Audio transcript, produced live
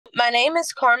My name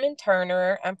is Carmen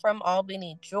Turner. I'm from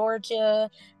Albany, Georgia.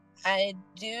 I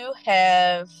do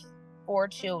have four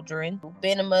children.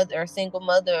 Been a single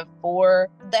mother of four.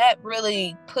 That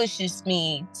really pushes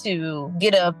me to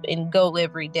get up and go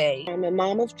every day. I'm a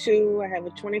mom of two. I have a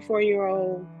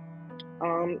 24-year-old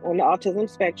on the autism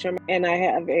spectrum, and I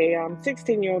have a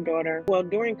 16-year-old daughter. Well,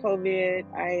 during COVID,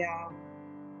 I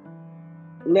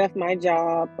left my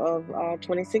job of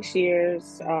 26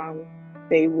 years.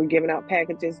 They were giving out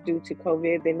packages due to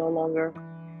COVID. They no longer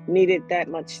needed that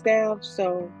much staff.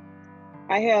 So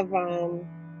I have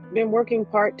been working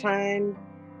part-time,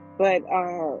 but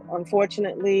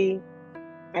unfortunately,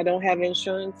 I don't have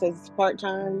insurance as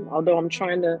part-time, although I'm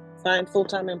trying to find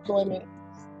full-time employment.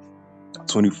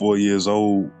 24 years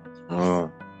old. I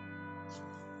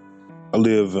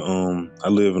live in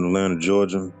Atlanta,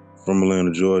 Georgia. From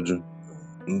Atlanta, Georgia.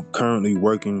 I'm currently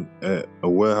working at a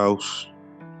warehouse,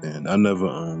 and I never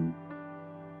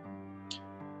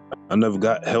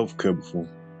got health care before.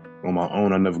 On my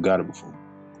own, I never got it before.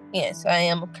 Yes, I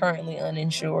am currently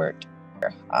uninsured.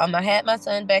 I had my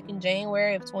son back in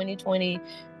January of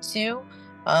 2022.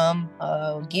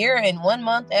 A year and 1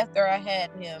 month after I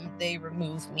had him, they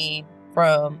removed me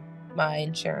from my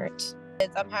insurance.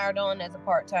 I'm hired on as a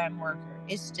part-time worker.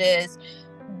 It's just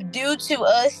due to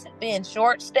us being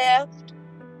short-staffed,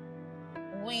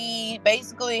 we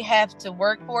basically have to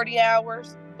work 40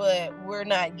 hours, but we're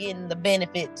not getting the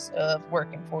benefits of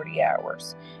working 40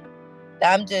 hours.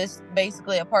 I'm just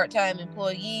basically a part-time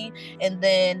employee. And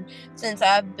then since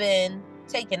I've been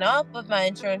taken off of my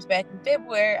insurance back in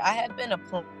February, I have been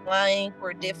applying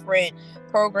for different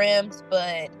programs,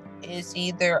 but it's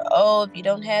either, oh, if you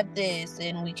don't have this,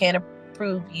 then we can't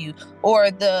approve you,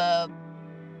 or the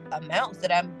amounts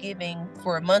that I'm giving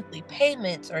for monthly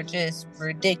payments are just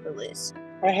ridiculous.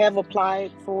 I have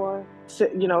applied for,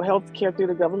 health care through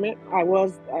the government. I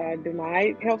was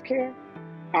denied health care.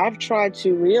 I've tried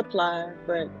to reapply,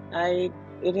 but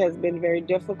it has been very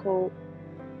difficult.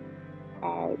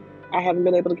 Uh, I haven't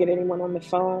been able to get anyone on the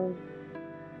phone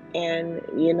and,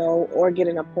 or get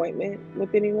an appointment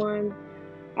with anyone.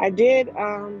 I did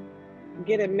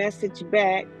get a message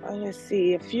back, let's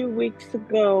see, a few weeks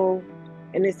ago,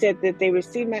 and it said that they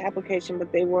received my application,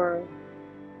 but they were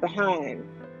behind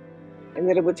and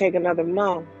that it would take another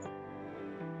month.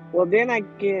 Well, then I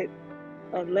get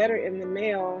a letter in the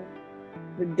mail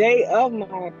the day of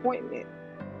my appointment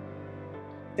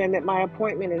saying that my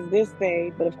appointment is this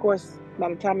day. But of course, by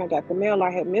the time I got the mail,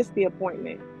 I had missed the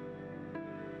appointment.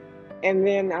 And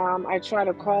then I try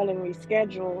to call and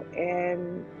reschedule,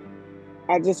 and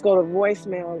I just go to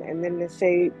voicemail, and then they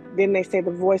say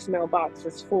the voicemail box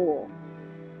is full.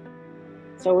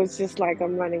 So it's just like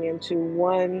I'm running into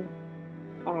one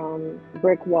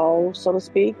brick wall, so to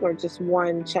speak, or just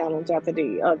one challenge after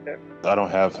the other. I don't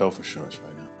have health insurance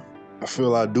right now. I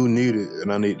feel I do need it,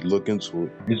 and I need to look into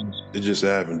it. It's just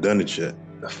I haven't done it yet.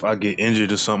 If I get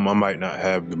injured or something, I might not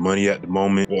have the money at the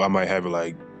moment, or I might have it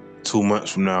like 2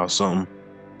 months from now or something.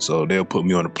 So they'll put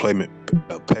me on a payment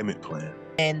plan.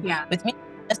 And with me,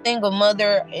 a single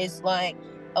mother, it's like,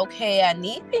 okay, I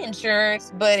need the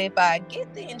insurance, but if I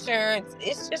get the insurance,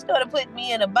 it's just going to put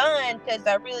me in a bind because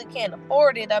I really can't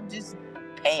afford it. I'm just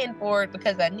paying for it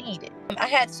because I need it. I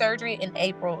had surgery in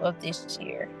April of this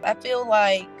year. I feel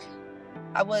like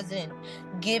I wasn't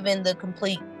given the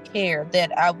complete care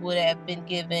that I would have been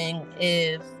given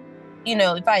if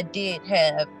I did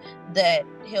have that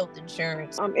health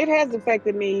insurance. It has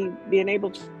affected me being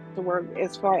able to work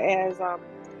as far as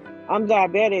I'm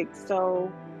diabetic,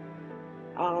 so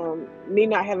me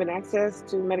not having access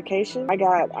to medication. I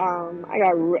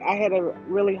had a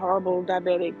really horrible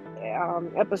diabetic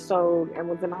episode and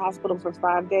was in the hospital for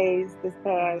 5 days this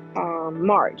past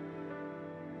March.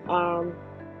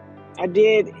 I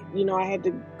did, I had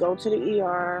to go to the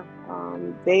ER.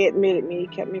 They admitted me,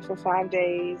 kept me for 5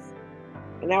 days.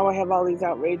 And now I have all these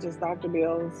outrageous doctor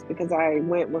bills because I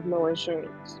went with no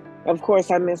insurance. Of course,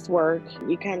 I missed work.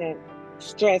 You kind of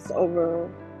stress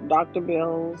over doctor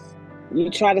bills.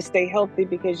 You try to stay healthy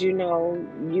because you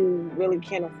really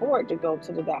can't afford to go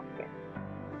to the doctor.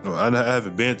 No, I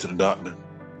haven't been to the doctor.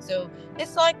 So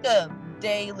it's like a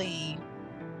daily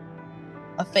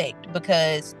effect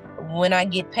because when I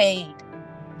get paid,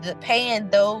 paying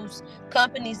those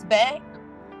companies back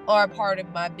are part of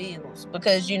my bills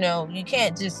because, you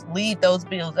can't just leave those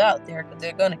bills out there because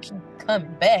they're going to keep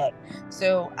coming back.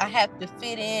 So I have to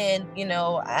fit in,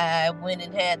 I went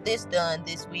and had this done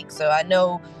this week. So I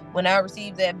know when I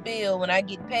receive that bill, when I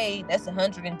get paid, that's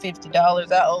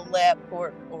 $150 I owe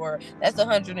LabCorp, or that's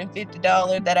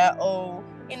 $150 that I owe,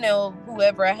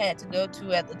 whoever I had to go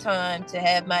to at the time to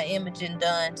have my imaging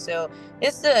done. So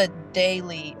it's a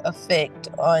daily effect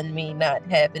on me not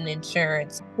having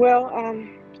insurance. Well,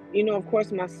 of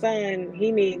course, my son,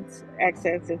 he needs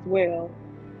access as well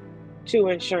to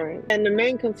insurance. And the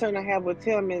main concern I have with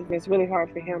him is it's really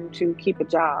hard for him to keep a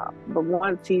job. But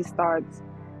once he starts,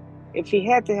 if he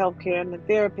had the healthcare and the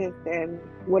therapist and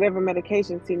whatever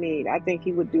medications he needs, I think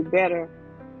he would do better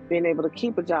being able to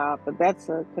keep a job. But that's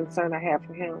a concern I have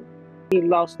for him. He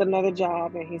lost another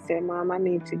job and he said, Mom, I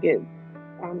need to get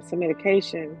some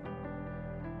medication.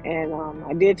 And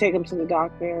I did take him to the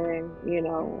doctor, and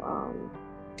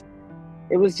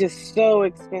it was just so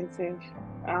expensive.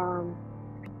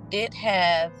 Did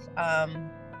have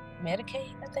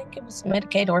Medicaid, I think it was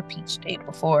Medicaid or Peach State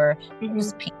before. It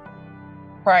was Peach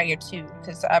prior to,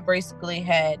 because I basically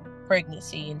had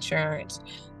pregnancy insurance.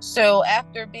 So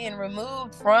after being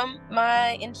removed from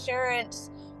my insurance,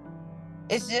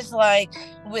 it's just like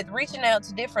with reaching out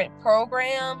to different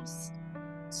programs,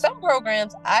 some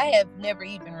programs I have never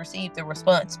even received a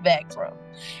response back from.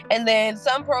 And then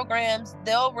some programs,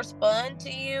 they'll respond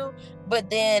to you, but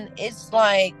then it's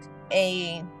like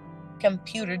a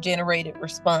computer generated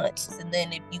response. And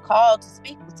then if you call to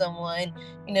speak with someone,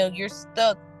 you're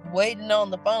stuck waiting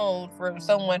on the phone for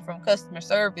someone from customer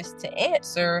service to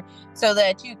answer so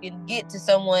that you can get to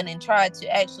someone and try to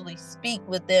actually speak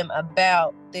with them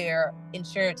about their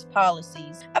insurance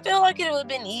policies. I feel like it would have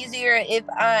been easier if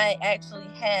I actually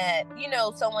had,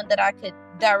 someone that I could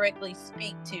directly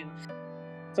speak to.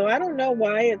 So I don't know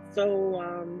why it's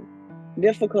so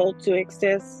difficult to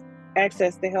access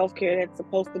the healthcare that's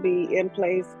supposed to be in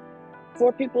place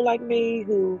for people like me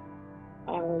who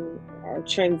are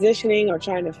transitioning or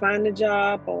trying to find a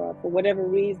job, or for whatever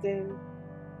reason,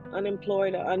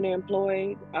 unemployed or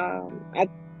underemployed. I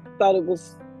thought it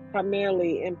was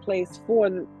primarily in place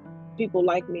for people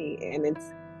like me, and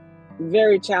it's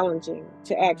very challenging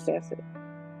to access it.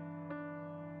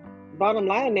 Bottom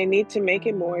line, they need to make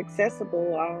it more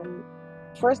accessible.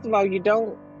 First of all,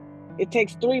 it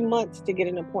takes 3 months to get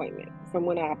an appointment from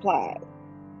when I applied.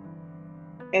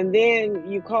 And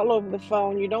then you call over the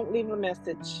phone, you don't leave a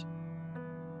message.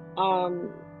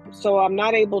 So I'm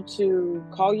not able to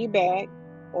call you back,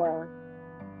 or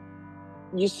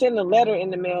you send a letter in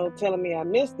the mail telling me I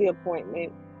missed the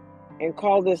appointment and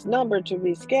call this number to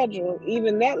reschedule.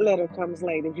 Even that letter comes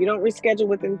late. If you don't reschedule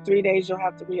within 3 days, you'll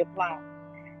have to reapply.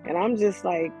 And I'm just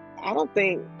like, I don't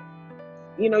think,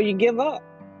 you give up.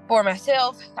 For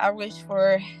myself, I wish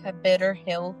for a better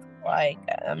health. Like,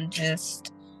 I'm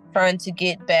just trying to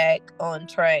get back on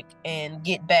track and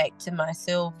get back to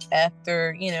myself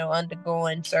after,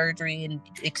 undergoing surgery and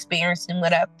experiencing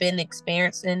what I've been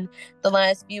experiencing the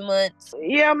last few months.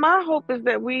 Yeah, my hope is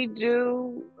that we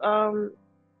do,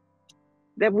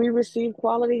 that we receive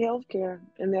quality health care,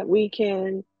 and that we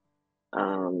can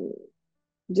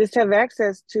just have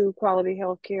access to quality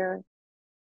health care